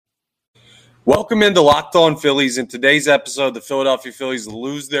Welcome into Locked On Phillies. In today's episode, the Philadelphia Phillies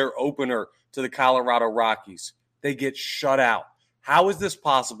lose their opener to the Colorado Rockies. They get shut out. How is this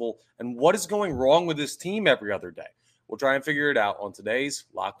possible, and what is going wrong with this team every other day? We'll try and figure it out on today's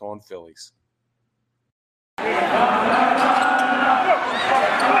Locked On Phillies. You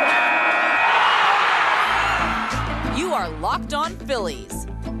are Locked On Phillies,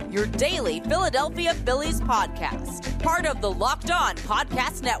 your daily Philadelphia Phillies podcast. Part of the Locked On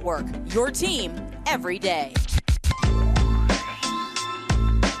Podcast Network, your team every day.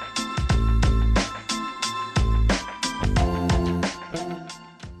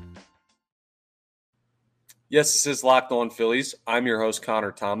 Yes, this is Locked On Phillies. I'm your host,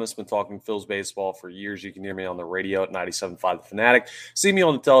 Connor Thomas. Been talking Phillies baseball for years. You can hear me on the radio at 97.5 The Fanatic. See me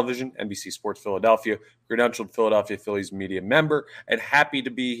on the television, NBC Sports Philadelphia, credentialed Philadelphia Phillies media member, and happy to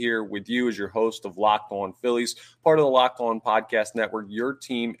be here with you as your host of Locked On Phillies, part of the Locked On Podcast Network, your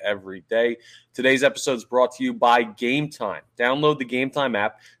team every day. Today's episode is brought to you by Game Time. Download the Game Time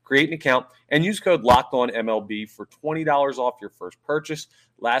app, create an account, and use code LOCKEDONMLB for $20 off your first purchase.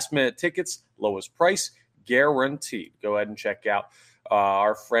 Last-minute tickets, lowest price, guaranteed. Go ahead and check out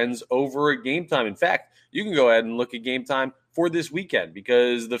our friends over at Game Time. In fact, you can go ahead and look at Game Time for this weekend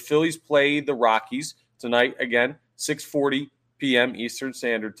because the Phillies play the Rockies tonight again, 6:40 p.m. Eastern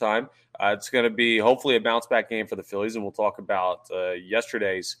Standard Time. It's going to be hopefully a bounce-back game for the Phillies, and we'll talk about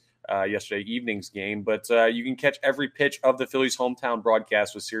yesterday evening's game. But you can catch every pitch of the Phillies' hometown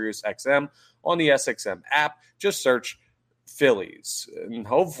broadcast with SiriusXM on the SXM app. Just search Phillies, and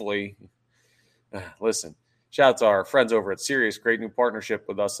hopefully – listen, shout out to our friends over at Sirius. Great new partnership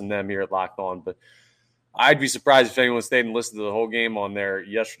with us and them here at Locked On. But I'd be surprised if anyone stayed and listened to the whole game on there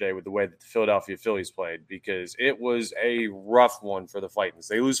yesterday with the way that the Philadelphia Phillies played, because it was a rough one for the Fightins.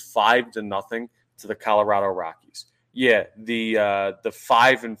 They lose 5-0 to the Colorado Rockies. Yeah, the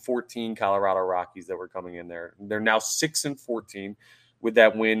 5-14 Colorado Rockies that were coming in there. They're now 6-14 with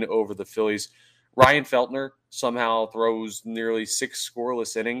that win over the Phillies. Ryan Feltner somehow throws nearly 6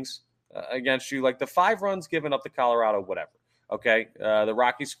 scoreless innings against you. Like the 5 runs given up to Colorado, whatever. Okay. The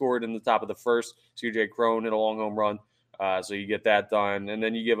Rockies scored in the top of the first. CJ Cron hit a long home run. So you get that done. And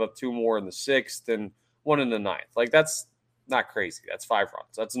then you give up 2 more in the 6th and 1 in the 9th. Like that's not crazy. That's 5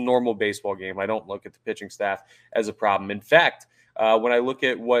 runs. That's a normal baseball game. I don't look at the pitching staff as a problem. In fact, when I look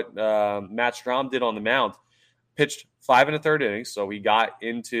at what Matt Strahm did on the mound, pitched 5 1/3 innings. So he got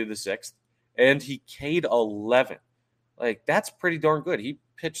into the 6th and he K'd 11. Like that's pretty darn good. He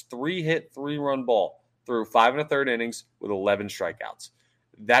pitched 3-hit, 3-run ball through 5 1/3 innings with 11 strikeouts.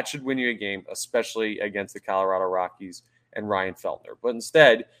 That should win you a game, especially against the Colorado Rockies and Ryan Feltner. But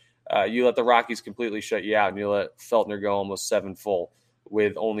instead, you let the Rockies completely shut you out, and you let Feltner go almost 7 full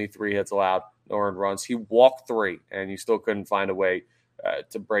with only 3 hits allowed, no earned runs. He walked 3, and you still couldn't find a way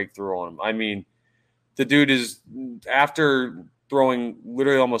to break through on him. I mean, the dude is, after throwing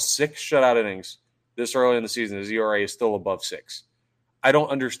literally almost 6 shutout innings this early in the season, his ERA is still above 6. I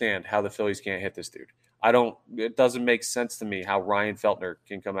don't understand how the Phillies can't hit this dude. It doesn't make sense to me how Ryan Feltner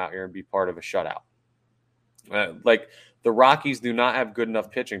can come out here and be part of a shutout. Like the Rockies do not have good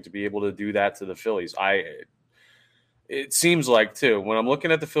enough pitching to be able to do that to the Phillies. It seems like too, when I'm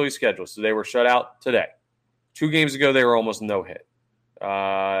looking at the Phillies schedule, so they were shut out today. 2 games ago, they were almost no hit.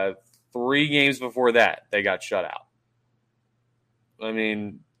 3 games before that, they got shut out. I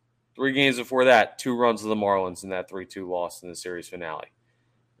mean, 3 games before that, 2 runs to the Marlins in that 3-2 loss in the series finale.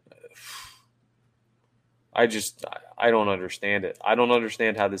 I don't understand it. I don't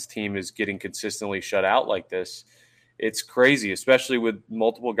understand how this team is getting consistently shut out like this. It's crazy, especially with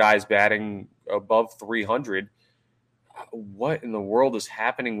multiple guys batting above 300. What in the world is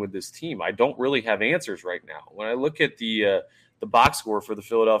happening with this team? I don't really have answers right now. When I look at the box score for the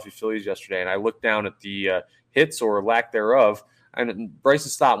Philadelphia Phillies yesterday, and I look down at the hits or lack thereof, and Bryson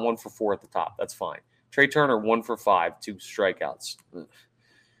Stott 1 for 4 at the top. That's fine. Trey Turner 1 for 5, 2 strikeouts.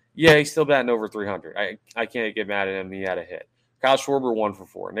 Yeah, he's still batting over 300. I can't get mad at him. He had a hit. Kyle Schwarber 1 for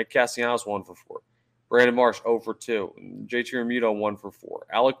 4. Nick Castellanos 1 for 4. Brandon Marsh 0 for 2. JT Realmuto 1 for 4.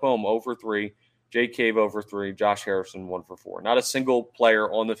 Alec Boehm 0 for 3. Jay Cave 0 for 3. Josh Harrison 1 for 4. Not a single player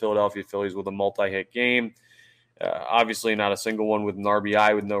on the Philadelphia Phillies with a multi-hit game. Obviously not a single one with an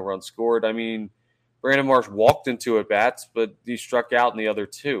RBI with no runs scored. I mean, Brandon Marsh walked into at-bats, but he struck out in the other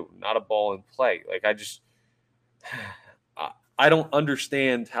 2. Not a ball in play. Like, I don't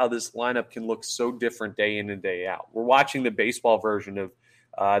understand how this lineup can look so different day in and day out. We're watching the baseball version of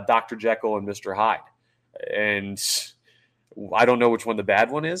Dr. Jekyll and Mr. Hyde. And I don't know which one the bad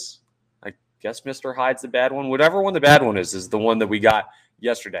one is. I guess Mr. Hyde's the bad one. Whatever one the bad one is the one that we got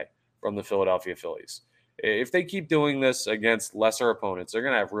yesterday from the Philadelphia Phillies. If they keep doing this against lesser opponents, they're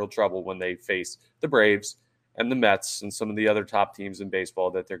going to have real trouble when they face the Braves and the Mets and some of the other top teams in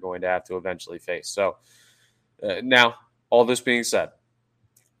baseball that they're going to have to eventually face. So now, all this being said,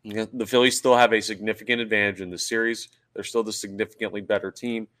 the Phillies still have a significant advantage in the series. They're still the significantly better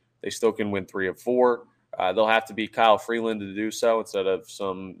team. They still can win 3 of 4. They'll have to beat Kyle Freeland to do so instead of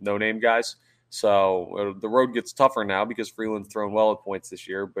some no-name guys. So the road gets tougher now because Freeland's thrown well at points this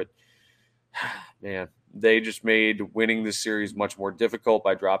year. But, man, they just made winning this series much more difficult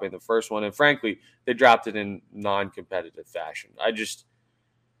by dropping the first one. And, frankly, they dropped it in non-competitive fashion.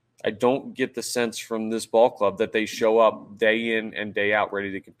 I don't get the sense from this ball club that they show up day in and day out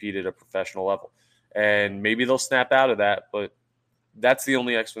ready to compete at a professional level. And maybe they'll snap out of that, but that's the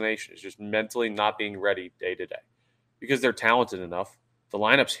only explanation, is just mentally not being ready day to day because they're talented enough. The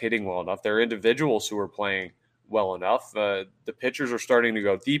lineup's hitting well enough. There are individuals who are playing well enough. The pitchers are starting to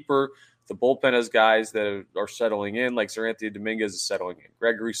go deeper. The bullpen has guys that are settling in, like Sir Anthony Dominguez is settling in.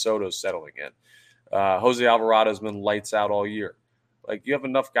 Gregory Soto's settling in. Jose Alvarado's been lights out all year. Like, you have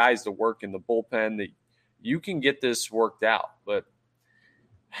enough guys to work in the bullpen that you can get this worked out, but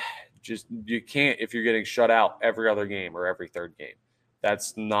just you can't if you're getting shut out every other game or every third game.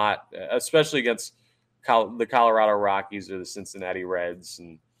 That's not, especially against the Colorado Rockies or the Cincinnati Reds,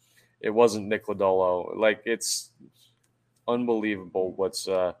 and it wasn't Nick Lodolo. Like, it's unbelievable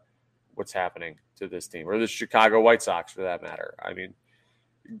what's happening to this team, or the Chicago White Sox for that matter. I mean,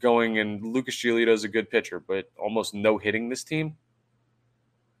 going and Lucas Giolito's a good pitcher, but almost no hitting this team.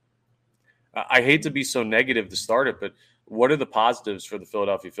 I hate to be so negative to start it, but what are the positives for the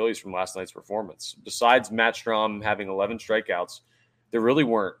Philadelphia Phillies from last night's performance? Besides Matt Strahm having 11 strikeouts, there really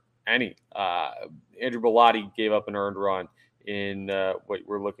weren't any. Andrew Bellotti gave up an earned run in what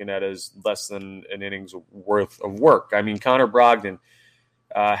we're looking at as less than an inning's worth of work. I mean, Connor Brogdon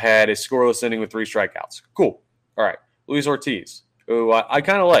had a scoreless inning with 3 strikeouts. Cool. All right. Luis Ortiz, who I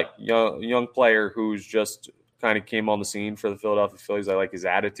kind of like, young player who's just kind of came on the scene for the Philadelphia Phillies. I like his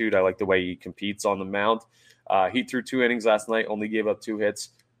attitude. I like the way he competes on the mound. He threw 2 innings last night, only gave up 2 hits,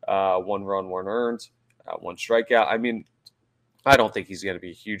 1 run, 1 earned, 1 strikeout. I mean, I don't think he's going to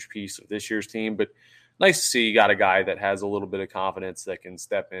be a huge piece of this year's team, but nice to see you got a guy that has a little bit of confidence that can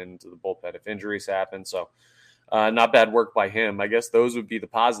step into the bullpen if injuries happen. So not bad work by him. I guess those would be the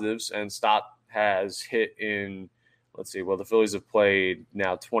positives. And Stott has hit in, let's see, well, the Phillies have played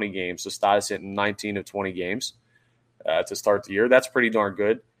now 20 games. So Stott has hit in 19 of 20 games to start the year. That's pretty darn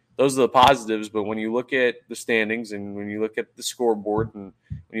good. Those are the positives, but when you look at the standings and when you look at the scoreboard and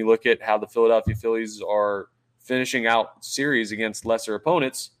when you look at how the Philadelphia Phillies are finishing out series against lesser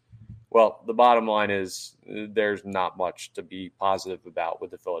opponents, well, the bottom line is there's not much to be positive about with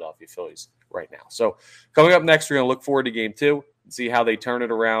the Philadelphia Phillies right now. So coming up next, we're going to look forward to Game 2 and see how they turn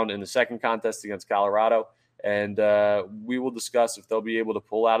it around in the second contest against Colorado, and we will discuss if they'll be able to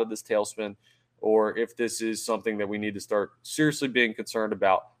pull out of this tailspin or if this is something that we need to start seriously being concerned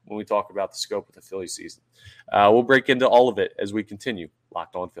about when we talk about the scope of the Phillies season. We'll break into all of it as we continue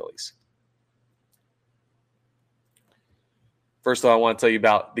Locked On Phillies. First of all, I want to tell you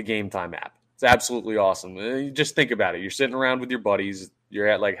about the Game Time app. It's absolutely awesome. You just think about it. You're sitting around with your buddies. You're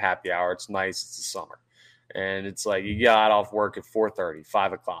at like happy hour. It's nice. It's the summer. And it's like you got off work at 4:30,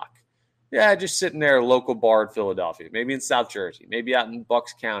 5 o'clock. Yeah, just sitting there at a local bar in Philadelphia, maybe in South Jersey, maybe out in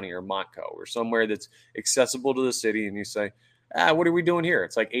Bucks County or Montco or somewhere that's accessible to the city. And you say, what are we doing here?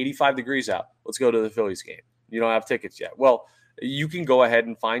 It's like 85 degrees out. Let's go to the Phillies game. You don't have tickets yet. Well, you can go ahead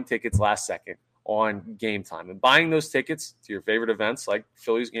and find tickets last second on Game Time. And buying those tickets to your favorite events like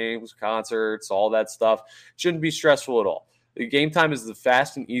Phillies games, concerts, all that stuff shouldn't be stressful at all. The Game Time is the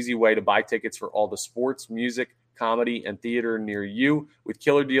fast and easy way to buy tickets for all the sports, music, comedy, and theater near you with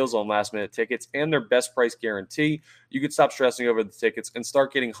killer deals on last-minute tickets and their best price guarantee. You can stop stressing over the tickets and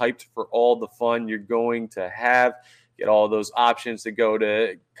start getting hyped for all the fun you're going to have. Get all those options to go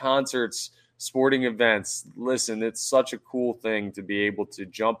to concerts, sporting events. Listen, it's such a cool thing to be able to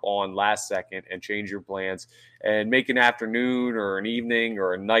jump on last second and change your plans and make an afternoon or an evening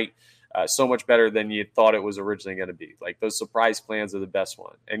or a night so much better than you thought it was originally going to be. Like, those surprise plans are the best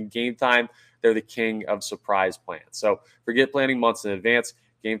one. And Game Time, they're the king of surprise plans. So forget planning months in advance.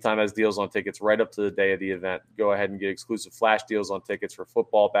 Game Time has deals on tickets right up to the day of the event. Go ahead and get exclusive flash deals on tickets for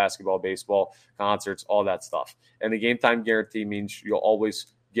football, basketball, baseball, concerts, all that stuff. And the Game Time guarantee means you'll always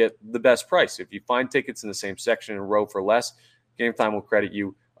get the best price. If you find tickets in the same section and row for less, Game Time will credit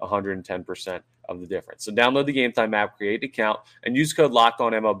you 110% of the difference. So download the Game Time app, create an account, and use code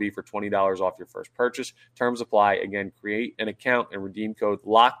LOCKEDONMLB for $20 off your first purchase. Terms apply. Again, create an account and redeem code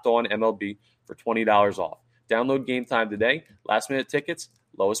LOCKEDONMLB for $20 off. Download Game Time today. Last minute tickets,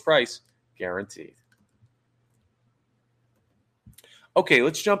 lowest price, guaranteed. Okay,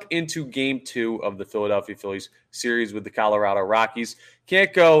 let's jump into game 2 of the Philadelphia Phillies series with the Colorado Rockies.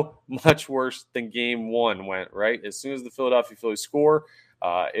 Can't go much worse than game 1 went, right? As soon as the Philadelphia Phillies score,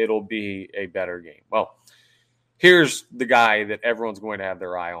 it'll be a better game. Well, here's the guy that everyone's going to have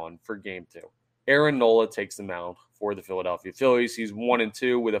their eye on for game 2. Aaron Nola takes the mound for the Philadelphia Phillies. He's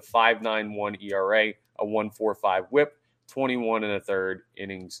 1-2 with a 5.91 ERA, a 1.45 WHIP, 21 and a third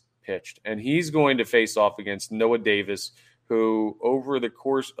innings pitched. And he's going to face off against Noah Davis, who over the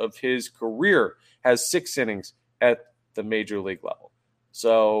course of his career has 6 innings at the major league level.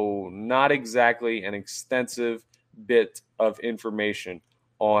 So not exactly an extensive bit of information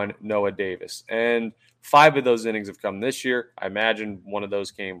on Noah Davis. And 5 of those innings have come this year. I imagine one of those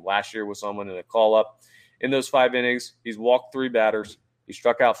came last year with someone in a call-up. In those 5 innings, he's walked 3 batters. He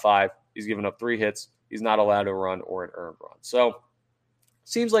struck out 5. He's given up 3 hits. He's not allowed a run or an earned run. So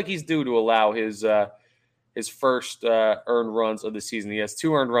seems like he's due to allow his first earned runs of the season. He has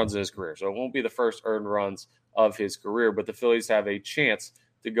 2 earned runs in his career, so it won't be the first earned runs of his career. But the Phillies have a chance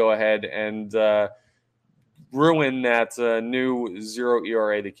to go ahead and ruin that new 0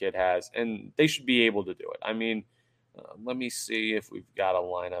 ERA the kid has, and they should be able to do it. I mean, let me see if we've got a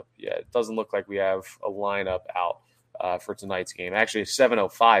lineup yet. It doesn't look like we have a lineup out for tonight's game. Actually,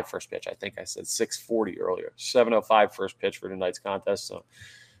 7:05 first pitch. I think I said 6:40 earlier. 7:05 first pitch for tonight's contest. So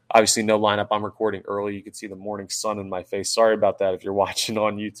obviously no lineup. I'm recording early. You can see the morning sun in my face. Sorry about that if you're watching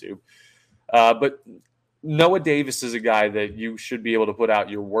on YouTube. But Noah Davis is a guy that you should be able to put out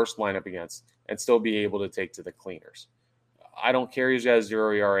your worst lineup against and still be able to take to the cleaners. I don't care. He's got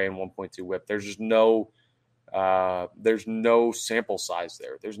 0 ERA and 1.2 WHIP. There's just no sample size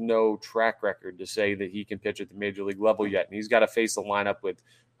there. There's no track record to say that he can pitch at the major league level yet. And he's got to face a lineup with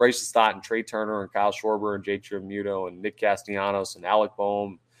Bryson Stott and Trey Turner and Kyle Schwarber and Jake Trimuto and Nick Castellanos and Alec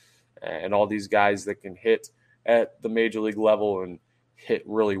Boehm and all these guys that can hit at the major league level and hit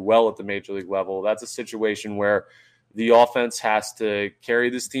really well at the major league level. That's a situation where the offense has to carry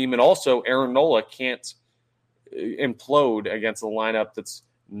this team. And also Aaron Nola can't implode against a lineup that's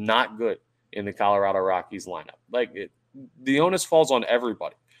not good in the Colorado Rockies lineup. The onus falls on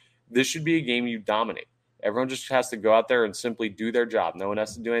everybody. This should be a game you dominate. Everyone just has to go out there and simply do their job. No one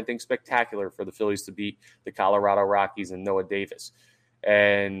has to do anything spectacular for the Phillies to beat the Colorado Rockies and Noah Davis.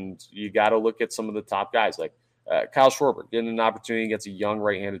 And you got to look at some of the top guys like Kyle Schwarber getting an opportunity against a young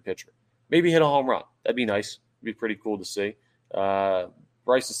right-handed pitcher. Maybe hit a home run. That'd be nice. It'd be pretty cool to see.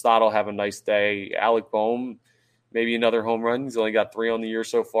 Bryson Stott will have a nice day. Alec Boehm, maybe another home run. He's only got 3 on the year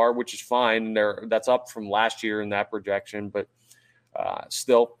so far, which is fine. That's up from last year in that projection, but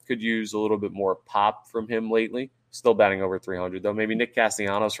still could use a little bit more pop from him lately. Still batting over 300, though. Maybe Nick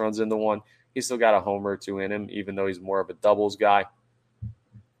Castellanos runs into one. He's still got a homer or 2 in him, even though he's more of a doubles guy.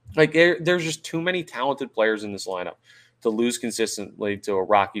 There's just too many talented players in this lineup to lose consistently to a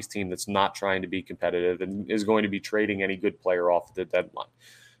Rockies team that's not trying to be competitive and is going to be trading any good player off at the deadline.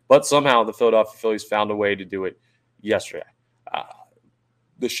 But somehow the Philadelphia Phillies found a way to do it yesterday.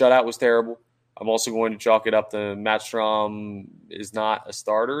 The shutout was terrible. I'm also going to chalk it up to Matt Strahm is not a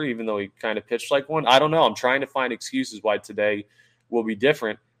starter, even though he kind of pitched like one. I don't know. I'm trying to find excuses why today will be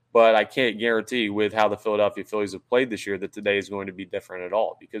different, but I can't guarantee with how the Philadelphia Phillies have played this year that today is going to be different at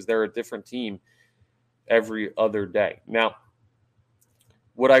all because they're a different team every other day. Now,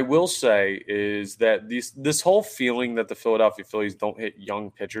 what I will say is that this whole feeling that the Philadelphia Phillies don't hit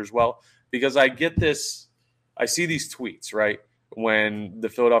young pitchers well, because I see these tweets, right, when the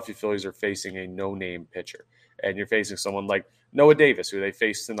Philadelphia Phillies are facing a no-name pitcher, and you're facing someone like Noah Davis, who they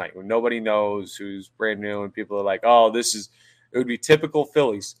faced tonight, who nobody knows, who's brand new, and people are like, oh, it would be typical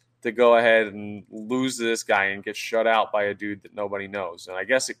Phillies to go ahead and lose to this guy and get shut out by a dude that nobody knows. And I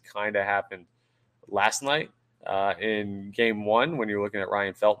guess it kind of happened last night in game 1 when you're looking at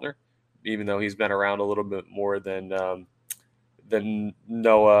Ryan Feltner, even though he's been around a little bit more than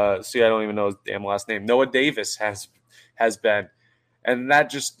Noah. See, I don't even know his damn last name. Noah Davis has been. And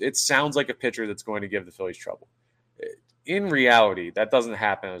that it sounds like a pitcher that's going to give the Phillies trouble. In reality, that doesn't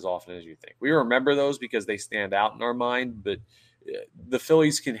happen as often as you think. We remember those because they stand out in our mind, but the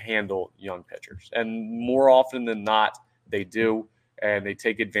Phillies can handle young pitchers. And more often than not, they do. And they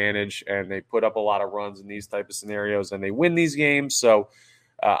take advantage and they put up a lot of runs in these type of scenarios and they win these games. So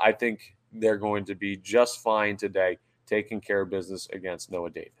I think they're going to be just fine today taking care of business against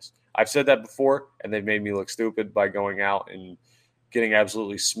Noah Davis. I've said that before, and they've made me look stupid by going out and getting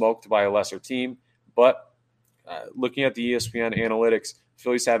absolutely smoked by a lesser team. But looking at the ESPN analytics,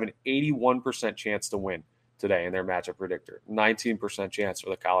 Phillies have an 81% chance to win today in their matchup predictor, 19% chance for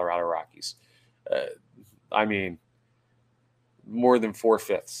the Colorado Rockies. More than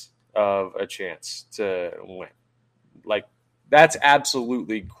 4/5 of a chance to win. That's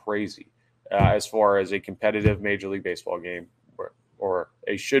absolutely crazy as far as a competitive Major League Baseball game or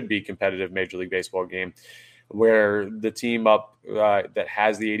a should-be competitive Major League Baseball game where the team up that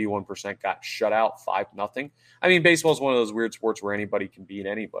has the 81% got shut out 5-0. I mean, baseball is one of those weird sports where anybody can beat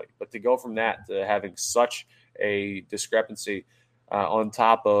anybody. But to go from that to having such a discrepancy on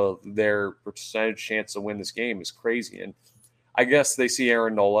top of their percentage chance to win this game is crazy. And I guess they see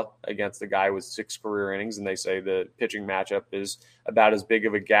Aaron Nola against a guy with 6 career innings, and they say the pitching matchup is about as big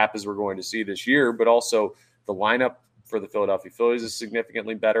of a gap as we're going to see this year. But also the lineup for the Philadelphia Phillies is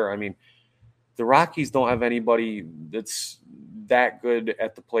significantly better. I mean, the Rockies don't have anybody that's that good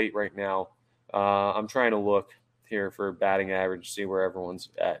at the plate right now. I'm trying to look here for batting average, see where everyone's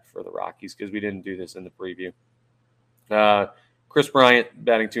at for the Rockies because we didn't do this in the preview. Chris Bryant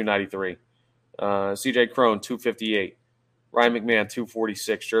batting 293. C.J. Cron 258. Ryan McMahon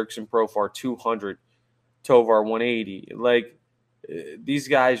 246. Jurickson Profar 200. Tovar 180. Like these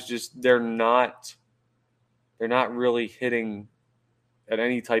guys they're not really hitting at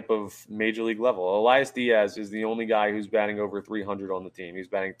any type of major league level. Elias Diaz is the only guy who's batting over 300 on the team. He's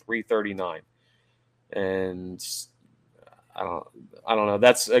batting 339. And I don't know.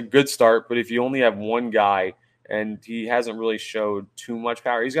 That's a good start, but if you only have one guy and he hasn't really showed too much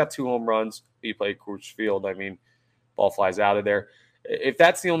power, he's got 2 home runs. He played Coors Field. I mean, ball flies out of there. If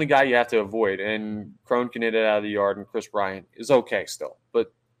that's the only guy you have to avoid, and Cron can hit it out of the yard and Chris Bryant is okay still,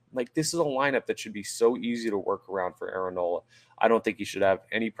 but like this is a lineup that should be so easy to work around for Aaron Nola. I don't think he should have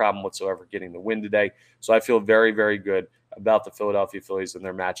any problem whatsoever getting the win today. So I feel very, very good about the Philadelphia Phillies and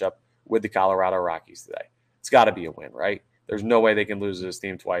their matchup with the Colorado Rockies today. It's got to be a win, right? There's no way they can lose to this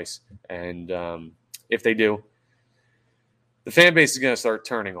team twice. And if they do, the fan base is going to start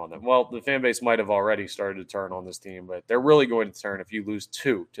turning on them. Well, the fan base might have already started to turn on this team, but they're really going to turn if you lose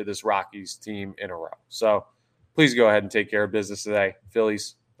 2 to this Rockies team in a row. So please go ahead and take care of business today.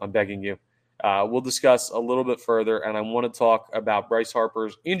 Phillies, I'm begging you. We'll discuss a little bit further, and I want to talk about Bryce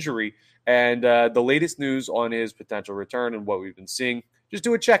Harper's injury and the latest news on his potential return and what we've been seeing. Just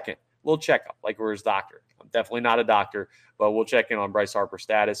do a check-in, a little checkup, like we're his doctor. I'm definitely not a doctor, but we'll check in on Bryce Harper's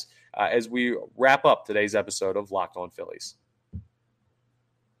status as we wrap up today's episode of Locked On Phillies.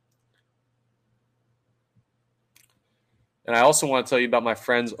 And I also want to tell you about my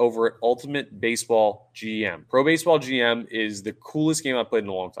friends over at Ultimate Baseball GM. Pro Baseball GM is the coolest game I've played in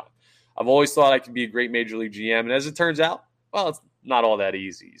a long time. I've always thought I could be a great Major League GM, and as it turns out, well, it's not all that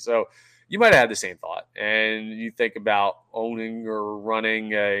easy. So you might have had the same thought, and you think about owning or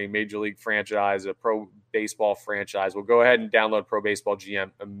running a Major League franchise, a pro baseball franchise. Well, go ahead and download Pro Baseball GM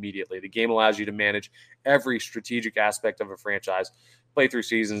immediately. The game allows you to manage every strategic aspect of a franchise, play through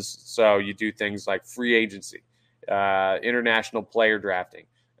seasons, so you do things like free agency, international player drafting,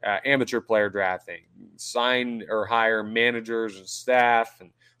 amateur player drafting, sign or hire managers and staff,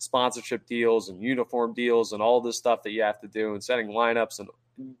 and sponsorship deals and uniform deals and all this stuff that you have to do, and setting lineups and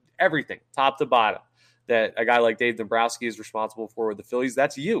everything top to bottom that a guy like Dave Dombrowski is responsible for with the Phillies.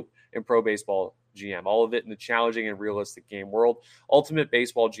 That's you in Pro Baseball GM. All of it in the challenging and realistic game world. Ultimate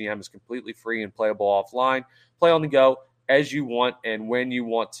Baseball GM is completely free and playable offline. Play on the go as you want and when you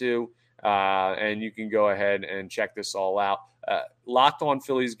want to. And you can go ahead and check this all out. Locked On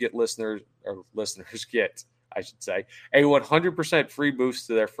Phillies get I should say, a 100% free boost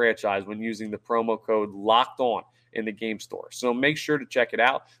to their franchise when using the promo code Locked On in the game store. So make sure to check it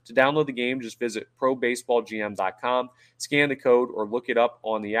out. To download the game, just visit probaseballgm.com, scan the code, or look it up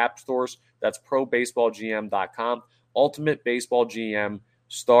on the app stores. That's probaseballgm.com. Ultimate Baseball GM.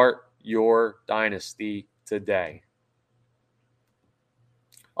 Start your dynasty today.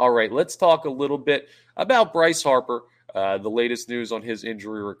 All right, let's talk a little bit about Bryce Harper, the latest news on his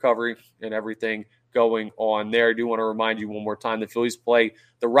injury recovery and everything going on there. I do want to remind you one more time, the Phillies play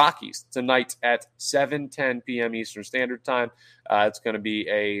the Rockies tonight at 7:10 p.m. Eastern Standard Time. It's going to be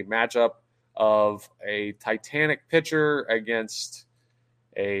a matchup of a Titanic pitcher against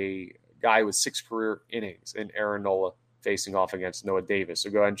a guy with 6 career innings in Aaron Nola facing off against Noah Davis. So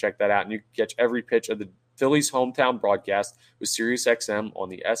go ahead and check that out, and you can catch every pitch of the Phillies hometown broadcast with SiriusXM on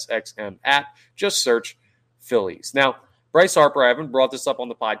the SXM app. Just search Phillies. Now, Bryce Harper, I haven't brought this up on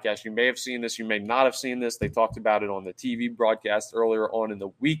the podcast. You may have seen this. You may not have seen this. They talked about it on the TV broadcast earlier on in the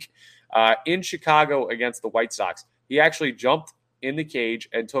week. In Chicago against the White Sox, he actually jumped in the cage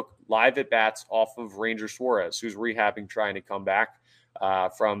and took live at-bats off of Ranger Suarez, who's rehabbing, trying to come back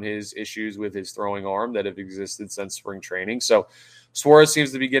from his issues with his throwing arm that have existed since spring training. So Suarez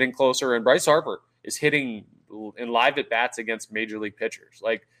seems to be getting closer, and Bryce Harper is hitting in live at-bats against major league pitchers.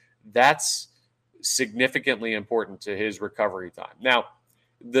 Like, that's significantly important to his recovery time. Now,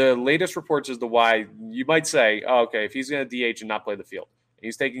 the latest reports as to why you might say, oh, okay, if he's going to DH and not play the field, and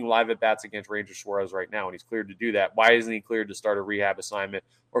he's taking live at-bats against Ranger Suarez right now, and he's cleared to do that, why isn't he cleared to start a rehab assignment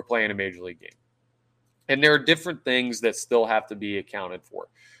or play in a major league game? And there are different things that still have to be accounted for.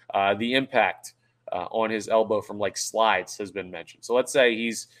 The impact on his elbow from like slides has been mentioned. So let's say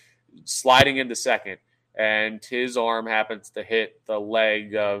he's sliding into second and his arm happens to hit the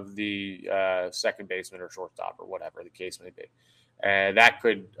leg of the second baseman or shortstop or whatever the case may be. And that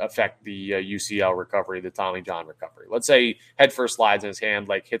could affect the UCL recovery, the Tommy John recovery. Let's say head first slides and his hand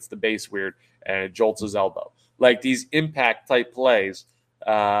like hits the base weird and it jolts his elbow. Like these impact type plays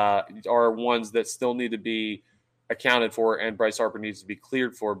are ones that still need to be accounted for, and Bryce Harper needs to be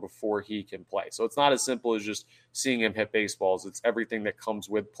cleared for before he can play. So it's not as simple as just seeing him hit baseballs. It's everything that comes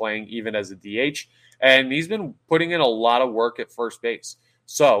with playing, even as a DH. And he's been putting in a lot of work at first base.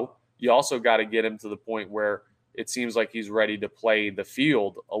 So you also got to get him to the point where it seems like he's ready to play the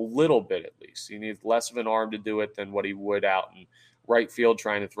field a little bit at least. He needs less of an arm to do it than what he would out in right field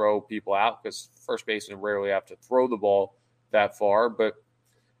trying to throw people out, because first basemen rarely have to throw the ball that far. But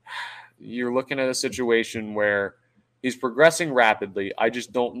you're looking at a situation where he's progressing rapidly. I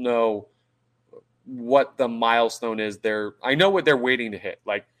just don't know what the milestone is there. I know what they're waiting to hit.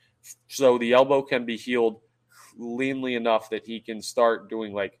 Like, so the elbow can be healed cleanly enough that he can start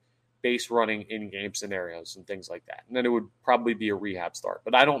doing like base running in game scenarios and things like that. And then it would probably be a rehab start.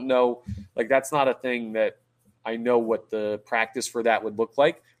 But I don't know, like that's not a thing that I know what the practice for that would look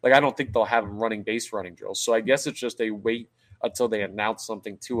like. Like, I don't think they'll have him running base running drills. So I guess it's just a wait until they announce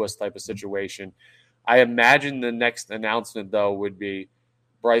something to us type of situation. I imagine the next announcement, though, would be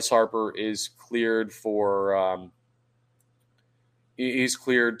Bryce Harper is cleared for he's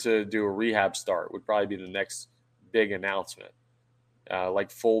cleared to do a rehab start would probably be the next big announcement.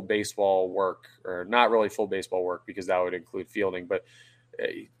 Like full baseball work, or not really full baseball work because that would include fielding, but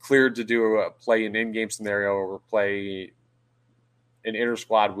cleared to do a play an in-game scenario or play an inter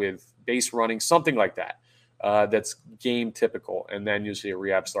squad with base running, something like that. That's game typical, and then you'll see a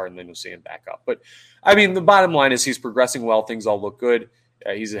rehab start, and then you'll see him back up. But, I mean, the bottom line is he's progressing well. Things all look good.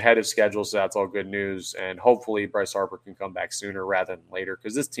 He's ahead of schedule, so that's all good news. And hopefully Bryce Harper can come back sooner rather than later,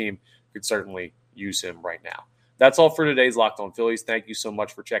 because this team could certainly use him right now. That's all for today's Locked On Phillies. Thank you so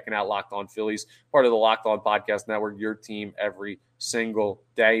much for checking out Locked On Phillies, part of the Locked On Podcast Network, your team every single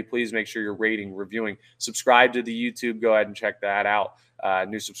day. Please make sure you're rating, reviewing, subscribe to the YouTube. Go ahead and check that out.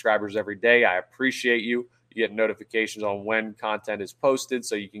 New subscribers every day. I appreciate you. You get notifications on when content is posted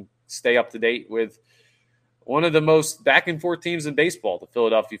so you can stay up to date with one of the most back-and-forth teams in baseball, the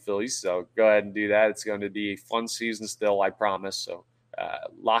Philadelphia Phillies. So go ahead and do that. It's going to be a fun season still, I promise. So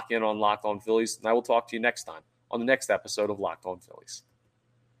lock in on Locked On Phillies, and I will talk to you next time on the next episode of Locked On Phillies.